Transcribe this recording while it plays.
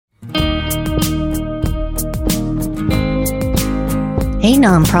Hey,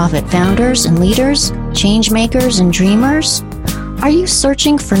 nonprofit founders and leaders, change makers and dreamers. Are you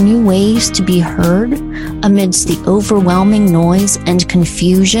searching for new ways to be heard amidst the overwhelming noise and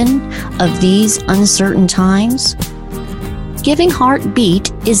confusion of these uncertain times? Giving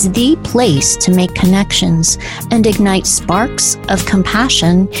Heartbeat is the place to make connections and ignite sparks of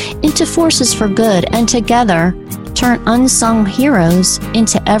compassion into forces for good, and together turn unsung heroes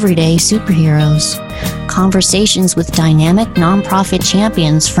into everyday superheroes. Conversations with dynamic nonprofit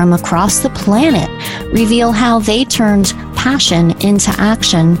champions from across the planet reveal how they turned passion into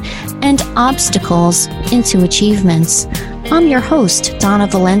action and obstacles into achievements. I'm your host, Donna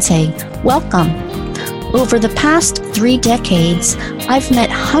Valente. Welcome. Over the past 3 decades, I've met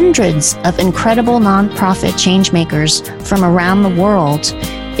hundreds of incredible nonprofit changemakers from around the world.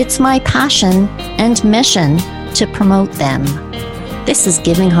 It's my passion and mission to promote them. This is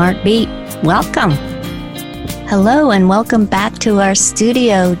Giving Heartbeat. Welcome. Hello and welcome back to our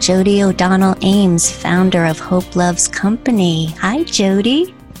studio, Jody O'Donnell Ames, founder of Hope Loves Company. Hi,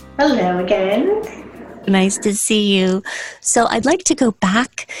 Jody. Hello again. Nice to see you. So I'd like to go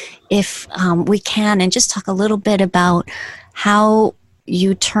back, if we can, and just talk a little bit about how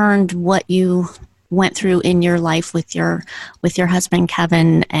you turned what you went through in your life with your husband,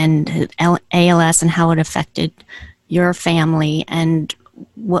 Kevin, and ALS, and how it affected your family, and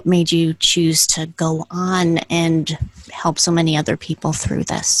what made you choose to go on and help so many other people through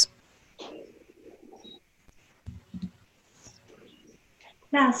this?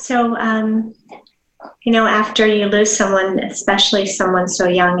 Yeah, so, after you lose someone, especially someone so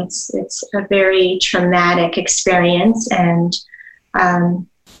young, it's a very traumatic experience. And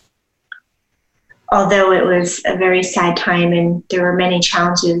although it was a very sad time and there were many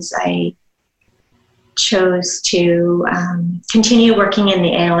challenges, I chose to continue working in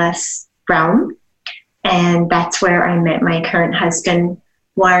the ALS realm. And that's where I met my current husband,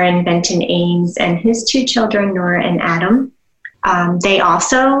 Warren Benton Ames, and his 2 children, Nora and Adam. They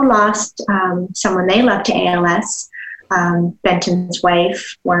also lost someone they loved to ALS. Benton's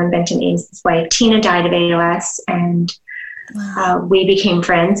wife, Warren Benton Ames' wife, Tina, died of ALS, and wow. We became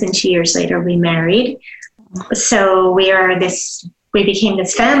friends, and 2 years later we married. So we became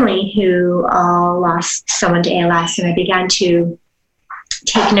this family who all lost someone to ALS, and I began to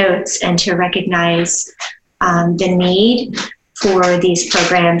take notes and to recognize the need for these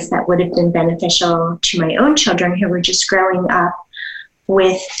programs that would have been beneficial to my own children who were just growing up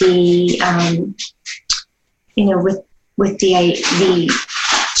with the, with the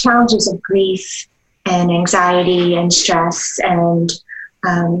challenges of grief and anxiety and stress, and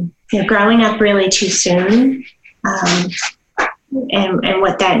growing up really too soon. And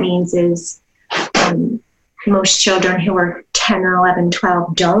what that means is most children who are 10 or 11,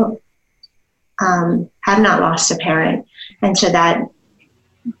 12 don't have not lost a parent. And so that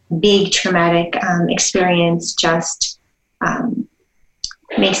big traumatic experience just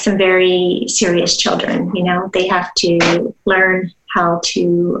makes them very serious children. They have to learn how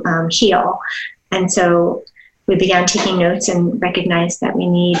to heal. And so we began taking notes and recognized that we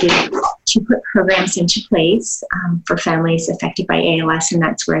needed to put programs into place for families affected by ALS, and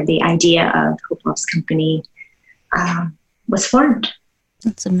that's where the idea of Hope Loves Company was formed.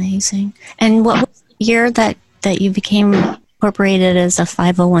 That's amazing. And what was the year that you became incorporated as a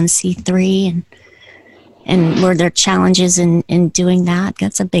 501c3, and were there challenges in doing that?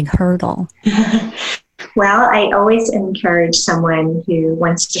 That's a big hurdle. Well, I always encourage someone who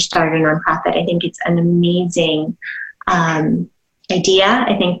wants to start a nonprofit. I think it's an amazing idea.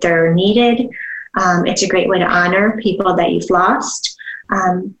 I think they're needed. It's a great way to honor people that you've lost.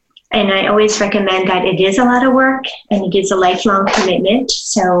 And I always recommend that it is a lot of work and it is a lifelong commitment.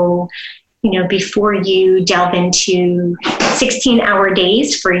 So, before you delve into 16-hour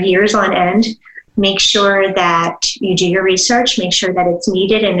days for years on end, make sure that you do your research, make sure that it's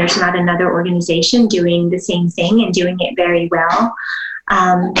needed and there's not another organization doing the same thing and doing it very well.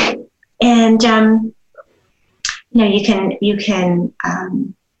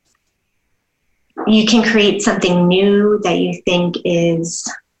 You can create something new that you think is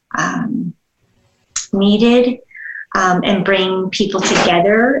needed, and bring people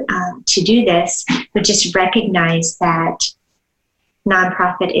together to do this, but just recognize that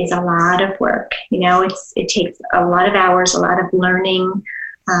nonprofit is a lot of work. It takes a lot of hours, a lot of learning,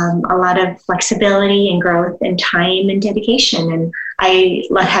 a lot of flexibility and growth and time and dedication. And I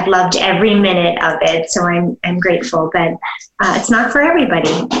have loved every minute of it. So I'm grateful, but it's not for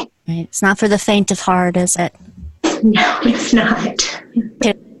everybody. Right. It's not for the faint of heart, is it? No, it's not.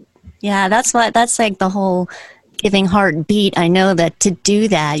 Yeah, that's like the whole Giving Heartbeat. I know that to do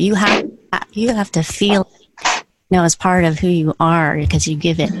that, you have to feel as part of who you are, because you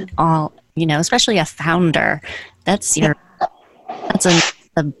give it all, especially a founder. That's a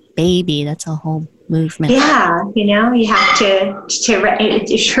baby. That's a whole movement. Yeah, you have to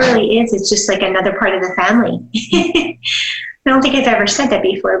it surely is. It's just like another part of the family. I don't think I've ever said that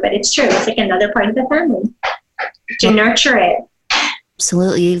before, but it's true. It's like another part of the family to nurture it.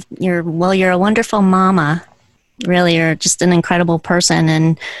 Absolutely. You're a wonderful mama. Really, you're just an incredible person.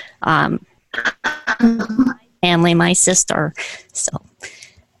 And family, my sister. So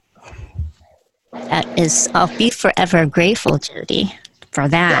I'll be forever grateful, Jody, for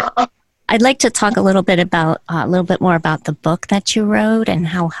that. I'd like to talk a little bit more about the book that you wrote and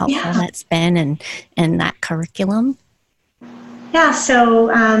how helpful that's been and that curriculum. Yeah. So,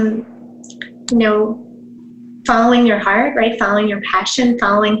 following your heart, right? Following your passion,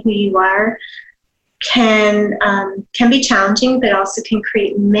 following who you are can be challenging, but also can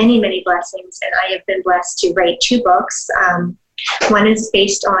create many, many blessings. And I have been blessed to write 2 books. One is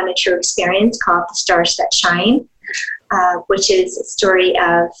based on a true experience called The Stars That Shine, which is a story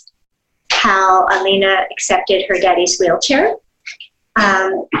of how Alina accepted her daddy's wheelchair.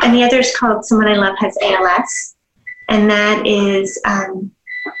 And the other is called Someone I Love Has ALS. And that is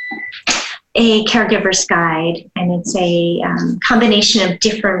a caregiver's guide. And it's a combination of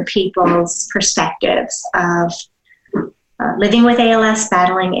different people's perspectives of living with ALS,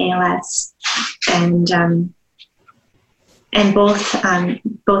 battling ALS. And both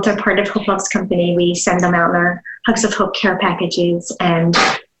are part of Hope Loves Company. We send them out in our Hugs of Hope care packages, and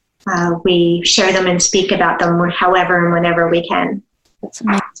we share them and speak about them however and whenever we can. That's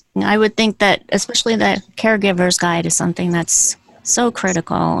amazing. I would think that especially the caregiver's guide is something that's so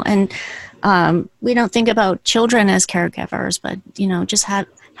critical. And we don't think about children as caregivers, but, just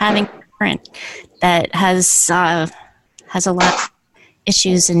having a parent that has a lot of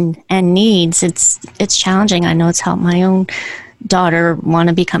issues and needs, it's challenging. I know it's helped my own daughter want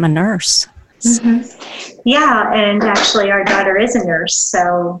to become a nurse. Mm-hmm. Yeah, and actually our daughter is a nurse,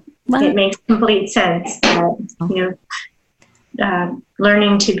 so it makes complete sense that,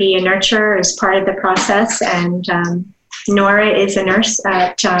 learning to be a nurturer is part of the process. And Nora is a nurse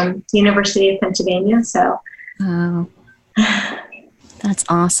at University of Pennsylvania. So, that's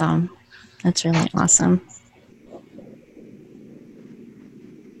awesome. That's really awesome.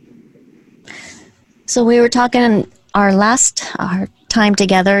 So we were talking our time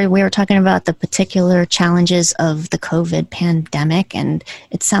together, we were talking about the particular challenges of the COVID pandemic, and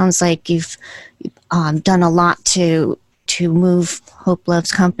it sounds like you've done a lot to move Hope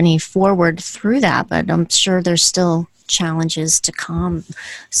Loves Company forward through that, but I'm sure there's still challenges to come.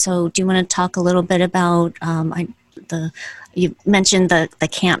 So do you want to talk a little bit about, you mentioned the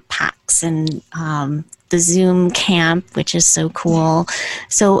camp packs and the Zoom camp, which is so cool.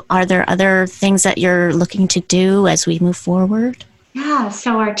 So are there other things that you're looking to do as we move forward? Yeah,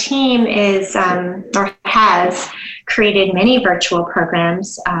 so our team is or has created many virtual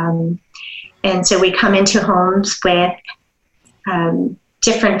programs. And so we come into homes with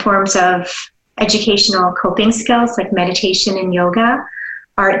different forms of educational coping skills like meditation and yoga,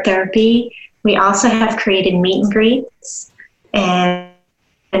 art therapy. We also have created meet and greets. And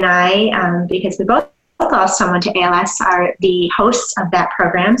I, because we both lost someone to ALS, are the hosts of that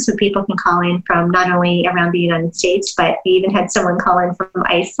program. So people can call in from not only around the United States, but we even had someone call in from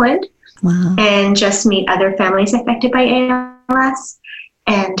Iceland. Wow. And just meet other families affected by ALS.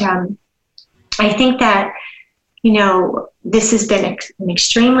 And I think that, this has been an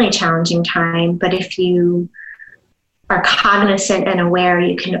extremely challenging time, but if you are cognizant and aware,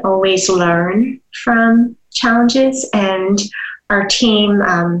 you can always learn from challenges. And our team,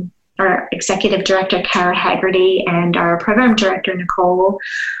 our executive director, Kara Haggerty, and our program director, Nicole,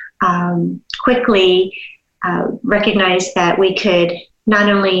 quickly recognized that we could not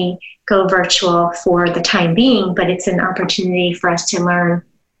only go virtual for the time being, but it's an opportunity for us to learn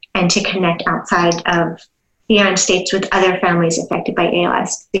and to connect outside of the United States with other families affected by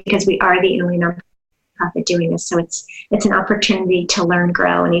ALS, because we are the only nonprofit doing this. So it's an opportunity to learn,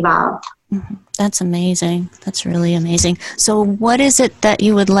 grow, and evolve. Mm-hmm. That's amazing. That's really amazing. So what is it that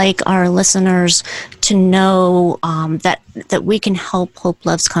you would like our listeners to know that we can help Hope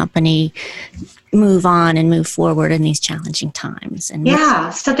Loves Company move on and move forward in these challenging times? And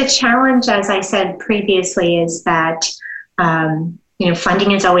so the challenge, as I said previously, is that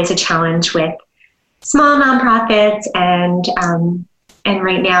funding is always a challenge with small nonprofits, and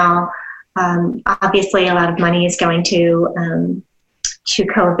right now, obviously, a lot of money is going to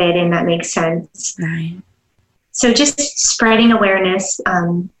COVID, and that makes sense. Right. So just spreading awareness,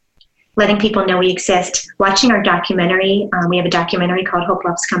 letting people know we exist, watching our documentary. We have a documentary called Hope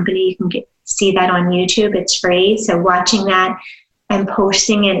Loves Company. You can see that on YouTube. It's free. So watching that and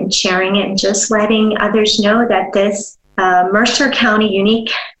posting it and sharing it and just letting others know that this Mercer County unique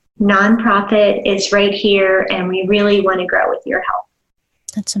nonprofit is right here, and we really want to grow with your help.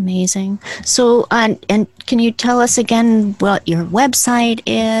 That's amazing. So, and can you tell us again what your website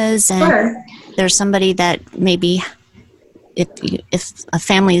is? And Sure. There's somebody that maybe, if a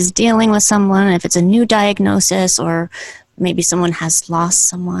family is dealing with someone, if it's a new diagnosis, or maybe someone has lost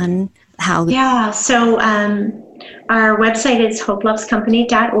someone, how? Yeah. So our website is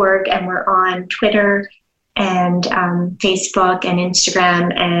hopelovescompany.org, and we're on Twitter and Facebook and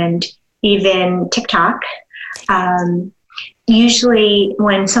Instagram and even TikTok. Usually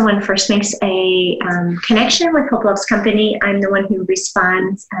when someone first makes a connection with Hope Loves Company, I'm the one who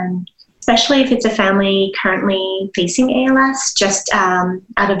responds, especially if it's a family currently facing ALS, just out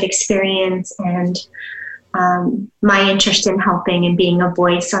of experience and my interest in helping and being a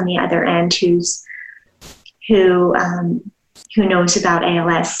voice on the other end who knows about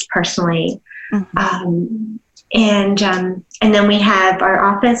ALS personally. Mm-hmm. And then we have our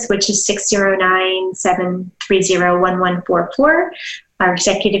office, which is 609-730-1144. Our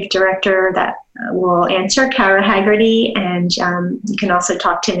executive director that will answer, Kara Haggerty, and you can also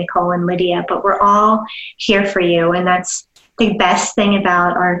talk to Nicole and Lydia, but we're all here for you. And that's the best thing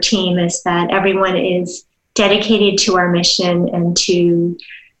about our team, is that everyone is dedicated to our mission and to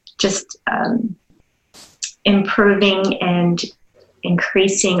just improving and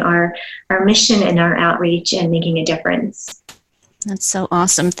increasing our mission and our outreach and making a difference. That's so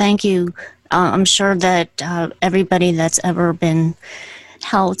awesome. Thank you. I'm sure that everybody that's ever been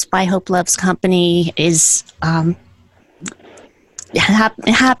helped by Hope Loves Company is happy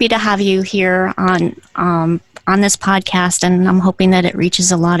to have you here on this podcast, and I'm hoping that it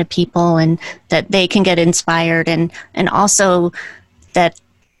reaches a lot of people and that they can get inspired, and also that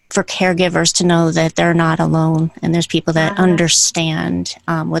for caregivers to know that they're not alone, and there's people that understand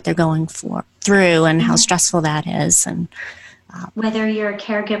what they're going through and how stressful that is. And whether you're a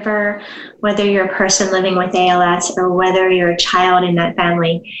caregiver, whether you're a person living with ALS, or whether you're a child in that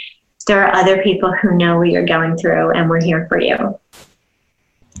family, there are other people who know what you're going through, and we're here for you.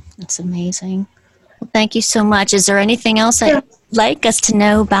 That's amazing. Well, thank you so much. Is there anything else that you'd like us to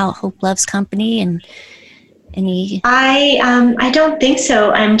know about Hope Loves Company and any? I don't think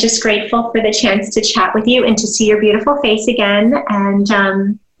so. I'm just grateful for the chance to chat with you and to see your beautiful face again.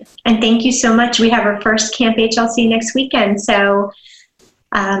 And thank you so much. We have our first Camp HLC next weekend. So,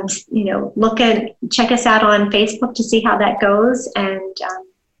 check us out on Facebook to see how that goes. And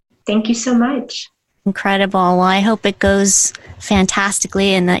thank you so much. Incredible. Well, I hope it goes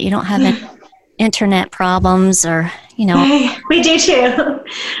fantastically and that you don't have any internet problems or, We do too.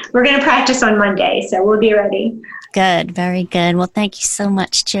 We're going to practice on Monday, so we'll be ready. Good. Very good. Well, thank you so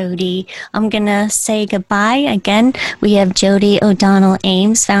much, Jody. I'm going to say goodbye. Again, we have Jody O'Donnell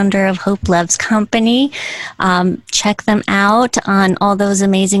Ames, founder of Hope Loves Company. Check them out on all those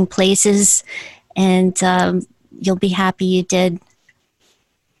amazing places, and you'll be happy you did.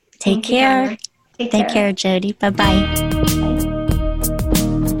 Take care. Take care, Jody. Bye-bye.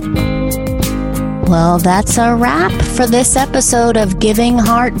 Well, that's a wrap for this episode of Giving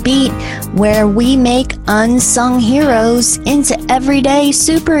Heartbeat, where we make unsung heroes into everyday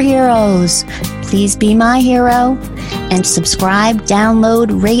superheroes. Please be my hero and subscribe,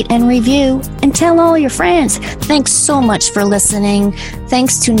 download, rate, and review, and tell all your friends. Thanks so much for listening.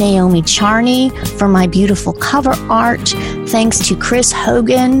 Thanks to Naomi Charney for my beautiful cover art. Thanks to Chris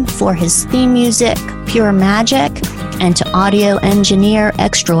Hogan for his theme music, Pure Magic, and to audio engineer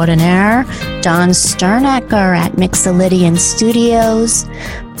extraordinaire Don Sternecker at Mixolydian Studios.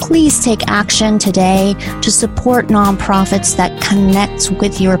 Please take action today to support nonprofits that connect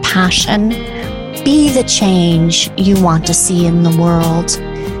with your passion. Be the change you want to see in the world.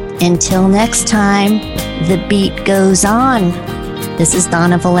 Until next time, the beat goes on. This is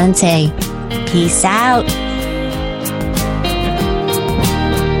Donna Valente. Peace out.